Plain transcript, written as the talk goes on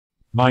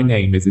My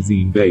name is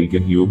Azim Beg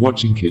and you are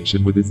watching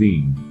Kitchen with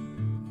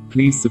Azim.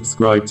 Please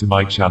subscribe to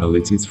my channel,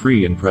 it is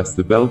free, and press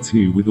the bell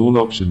too with all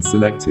options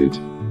selected.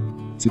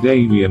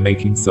 Today we are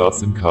making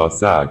Sarson Ka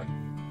Saag.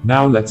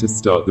 Now let us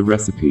start the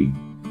recipe.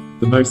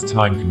 The most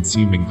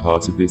time-consuming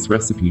part of this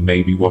recipe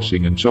may be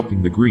washing and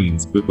chopping the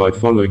greens, but by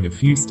following a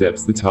few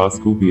steps the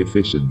task will be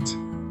efficient.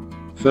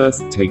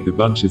 First, take the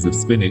bunches of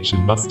spinach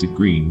and mustard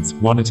greens,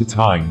 one at a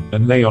time,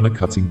 and lay on a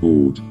cutting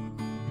board.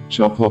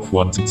 Chop off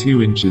 1 to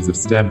 2 inches of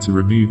stem to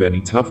remove any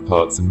tough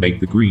parts and make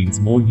the greens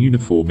more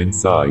uniform in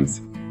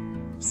size.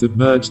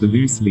 Submerge the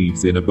loose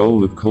leaves in a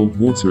bowl of cold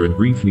water and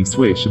briefly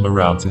swish them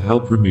around to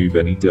help remove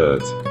any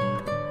dirt.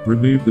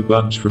 Remove the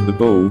bunch from the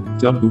bowl,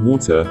 dump the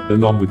water,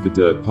 along with the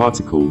dirt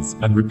particles,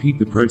 and repeat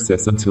the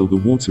process until the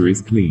water is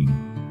clean.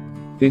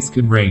 This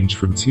can range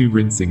from 2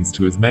 rinsings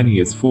to as many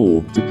as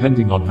 4,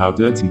 depending on how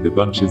dirty the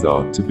bunches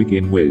are, to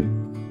begin with.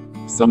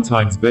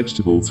 Sometimes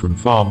vegetables from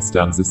farm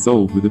stands are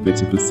sold with a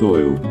bit of the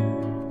soil.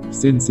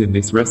 Since in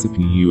this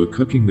recipe you are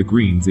cooking the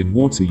greens in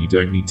water, you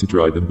don't need to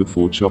dry them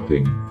before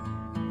chopping.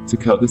 To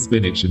cut the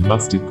spinach and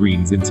mustard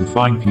greens into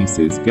fine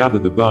pieces, gather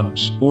the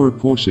bunch, or a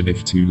portion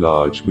if too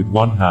large, with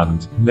one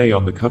hand, lay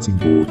on the cutting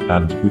board,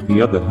 and, with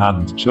the other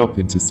hand, chop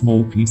into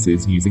small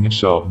pieces using a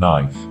sharp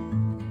knife.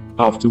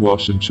 After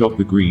wash and chop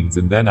the greens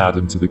and then add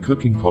them to the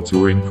cooking pot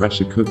or in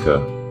pressure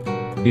cooker.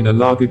 In a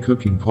lager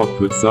cooking pot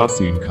put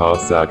Sarson Ka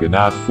Saag and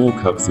add 4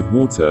 cups of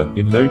water,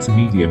 in low to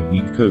medium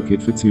heat cook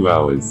it for 2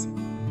 hours.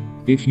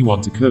 If you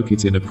want to cook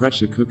it in a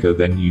pressure cooker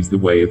then use the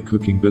way of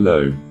cooking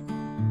below.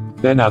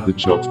 Then add the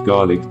chopped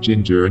garlic,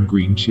 ginger and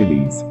green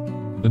chilies.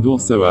 And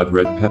also add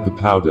red pepper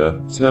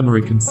powder,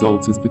 turmeric and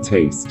salt as per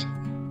taste.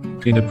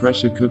 In a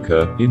pressure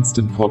cooker,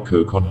 instant pot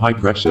cook on high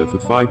pressure for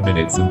 5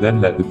 minutes and then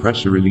let the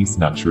pressure release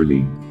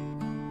naturally.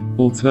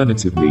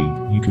 Alternatively,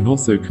 you can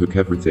also cook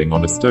everything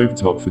on a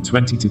stovetop for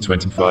 20 to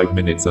 25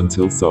 minutes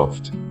until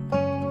soft.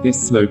 This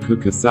slow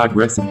cooker saag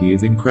recipe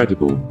is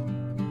incredible.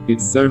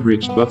 It's so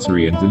rich,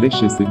 buttery and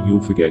delicious that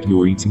you'll forget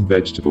you're eating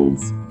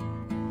vegetables.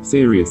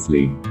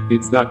 Seriously,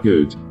 it's that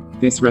good.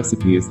 This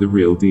recipe is the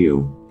real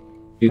deal.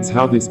 It's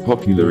how this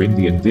popular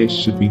Indian dish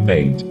should be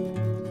made.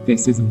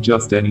 This isn't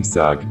just any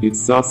saag, it's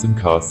Sarson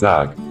Ka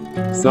Saag.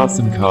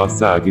 Sarson Ka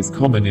Saag is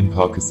common in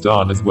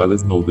Pakistan as well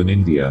as northern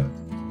India.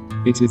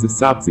 It is a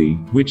sabzi,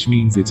 which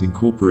means it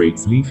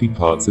incorporates leafy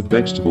parts of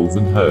vegetables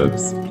and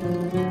herbs.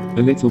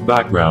 A little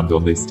background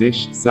on this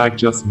dish: saag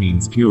just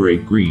means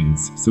pureed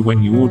greens, so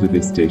when you order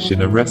this dish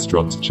in a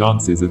restaurant,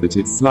 chances are that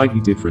it's slightly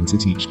different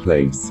at each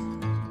place.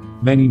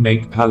 Many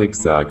make palak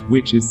saag,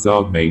 which is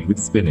saag made with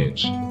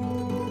spinach.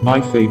 My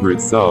favorite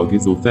saag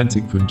is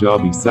authentic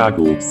Punjabi saag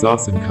or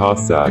Sarson Ka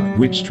Saag,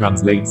 which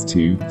translates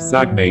to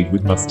saag made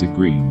with mustard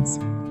greens.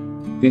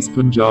 This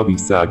Punjabi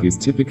saag is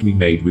typically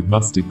made with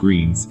mustard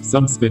greens,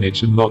 some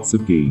spinach and lots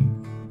of ghee.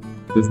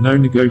 There's no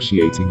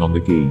negotiating on the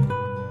ghee.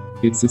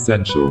 It's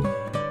essential.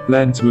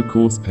 Blend to a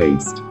coarse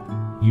paste.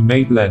 You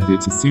may blend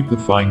it to super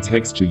fine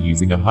texture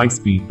using a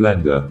high-speed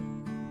blender.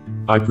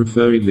 I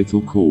prefer it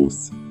little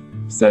coarse.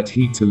 Set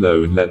heat to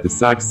low and let the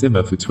saag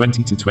simmer for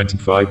 20 to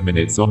 25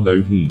 minutes on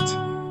low heat.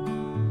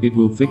 It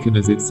will thicken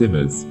as it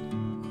simmers.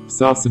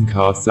 Sarson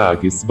Ka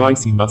Saag is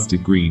spicy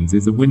mustard greens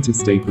is a winter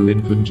staple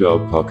in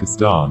Punjab,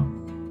 Pakistan.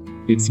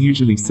 It's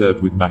usually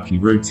served with makki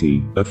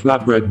roti, a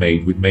flatbread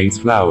made with maize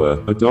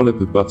flour, a dollop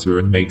of butter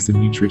and makes a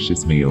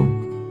nutritious meal.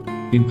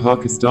 In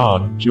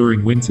Pakistan,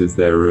 during winters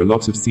there are a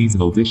lot of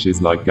seasonal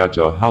dishes like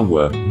gajar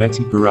halwa,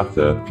 methi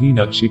paratha,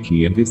 peanut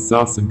chikki and this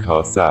Sarson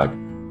Ka Saag.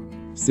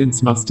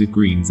 Since mustard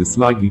greens are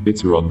slightly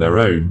bitter on their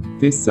own,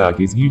 this saag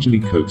is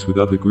usually cooked with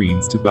other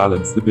greens to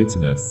balance the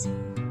bitterness.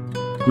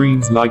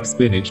 Greens like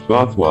spinach,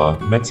 bathwa,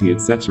 methi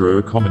etc.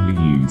 are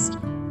commonly used.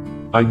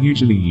 I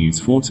usually use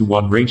 4 to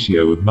 1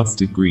 ratio of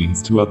mustard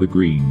greens to other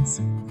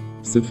greens.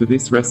 So for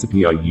this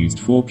recipe I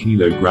used 4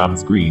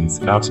 kilograms greens,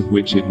 out of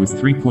which it was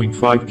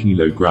 3.5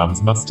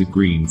 kilograms mustard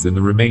greens and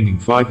the remaining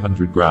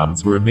 500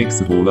 grams were a mix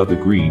of all other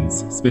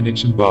greens,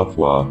 spinach and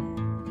bathwa.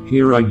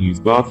 Here I use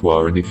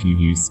bathwa, and if you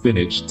use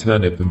spinach,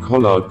 turnip and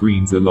collard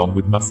greens along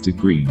with mustard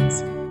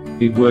greens.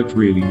 It worked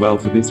really well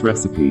for this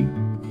recipe.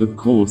 Of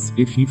course,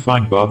 if you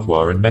find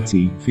bathwa and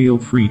methi, feel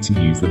free to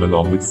use them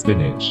along with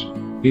spinach.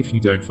 If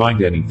you don't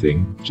find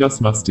anything, just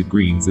mustard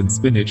greens and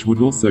spinach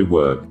would also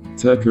work.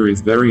 Tadka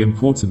is very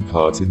important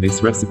part in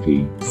this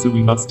recipe, so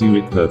we must do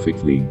it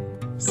perfectly.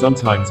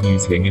 Sometimes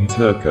use hing in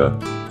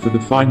Tadka. For the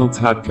final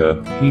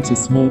Tadka, heat a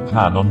small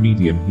pan on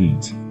medium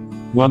heat.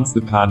 Once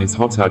the pan is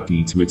hot, add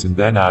ghee to it and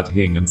then add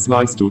hing and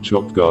sliced or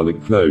chopped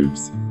garlic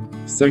cloves.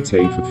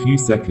 Saute for few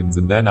seconds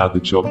and then add the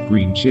chopped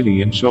green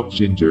chili and chopped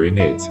ginger in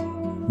it.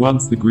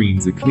 Once the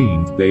greens are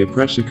cleaned, they are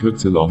pressure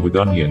cooked along with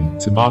onion,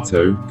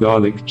 tomato,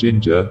 garlic,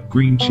 ginger,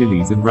 green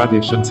chilies and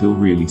radish until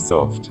really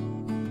soft.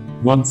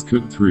 Once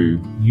cooked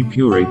through, you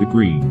puree the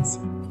greens.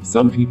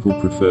 Some people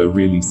prefer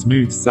really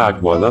smooth saag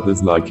while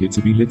others like it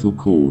to be little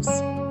coarse.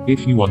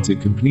 If you want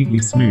it completely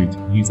smooth,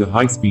 use a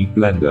high-speed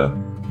blender.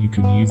 You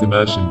can use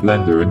immersion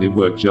blender and it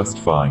works just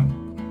fine.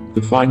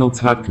 The final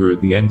tadka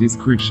at the end is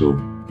crucial.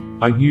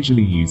 I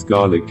usually use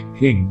garlic,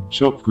 hing,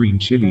 chopped green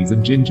chilies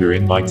and ginger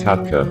in my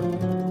tadka.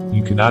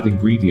 You can add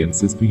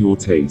ingredients as per your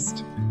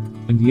taste.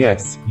 And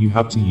yes, you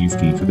have to use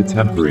ghee for the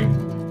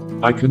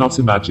tempering. I cannot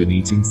imagine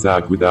eating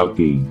saag without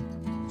ghee.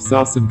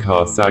 Sarson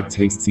Ka Saag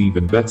tastes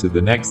even better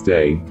the next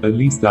day, at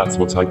least that's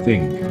what I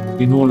think.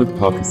 In all of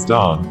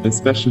Pakistan,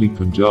 especially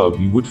Punjab,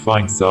 you would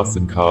find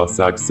Sarson Ka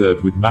Saag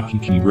served with makki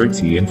ki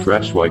roti and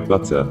fresh white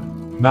butter.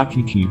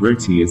 Makki ki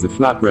roti is a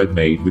flatbread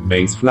made with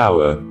maize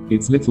flour.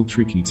 It's little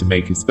tricky to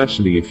make,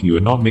 especially if you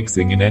are not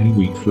mixing in any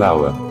wheat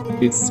flour.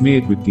 It's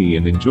smeared with ghee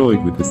and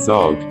enjoyed with the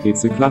saag.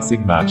 It's a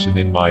classic match and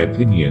in my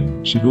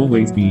opinion, should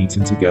always be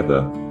eaten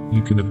together.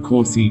 You can of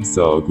course eat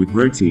saag with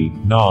roti,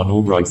 naan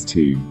or rice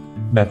too.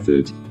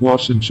 Method: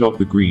 wash and chop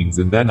the greens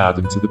and then add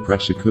them to the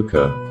pressure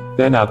cooker.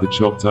 Then add the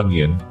chopped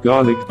onion,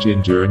 garlic,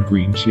 ginger and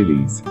green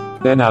chilies.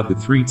 Then add the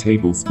 3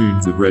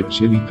 tablespoons of red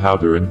chili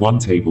powder and 1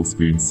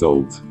 tablespoon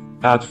salt.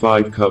 Add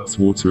 5 cups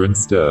water and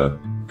stir.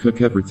 Cook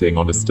everything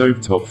on a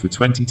stovetop for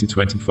 20 to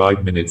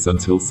 25 minutes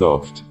until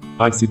soft.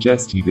 I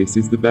suggest you this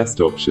is the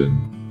best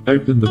option.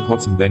 Open the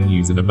pot and then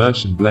use an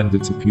immersion blender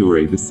to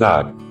puree the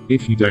saag.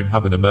 If you don't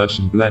have an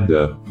immersion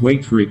blender,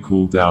 wait for it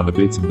cool down a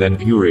bit and then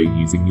puree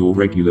using your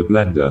regular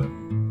blender.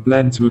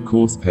 Blend to a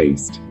coarse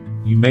paste.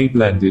 You may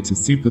blend it to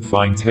super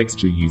fine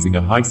texture using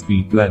a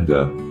high-speed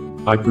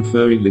blender. I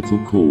prefer it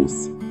little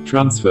coarse.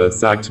 Transfer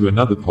saag to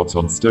another pot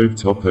on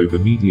stovetop over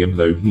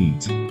medium-low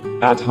heat.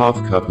 Add half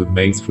cup of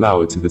maize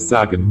flour to the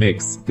saag and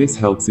mix. This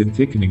helps in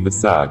thickening the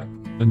saag.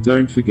 And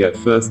don't forget,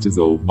 first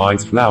dissolve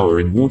maize flour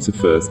in water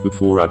first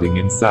before adding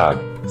in saag.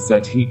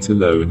 Set heat to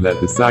low and let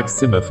the saag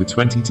simmer for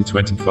 20 to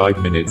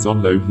 25 minutes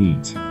on low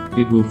heat.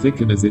 It will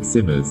thicken as it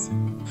simmers.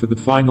 For the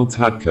final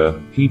tadka,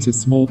 heat a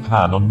small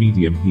pan on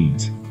medium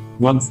heat.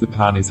 Once the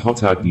pan is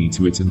hot, add ghee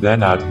to it and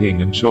then add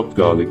hing and chopped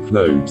garlic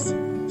cloves.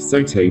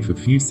 Sauté for a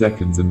few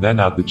seconds and then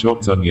add the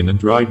chopped onion and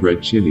dried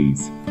red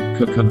chilies.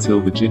 Cook until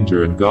the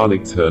ginger and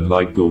garlic turn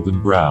light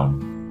golden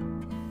brown.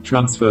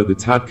 Transfer the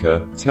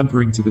tadka,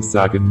 tempering to the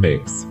saag and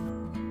mix.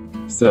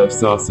 Serve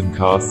Sarson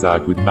Ka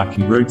Saag with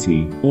makki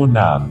roti or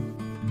naan.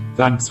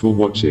 Thanks for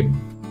watching.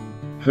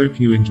 Hope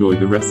you enjoy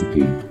the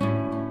recipe.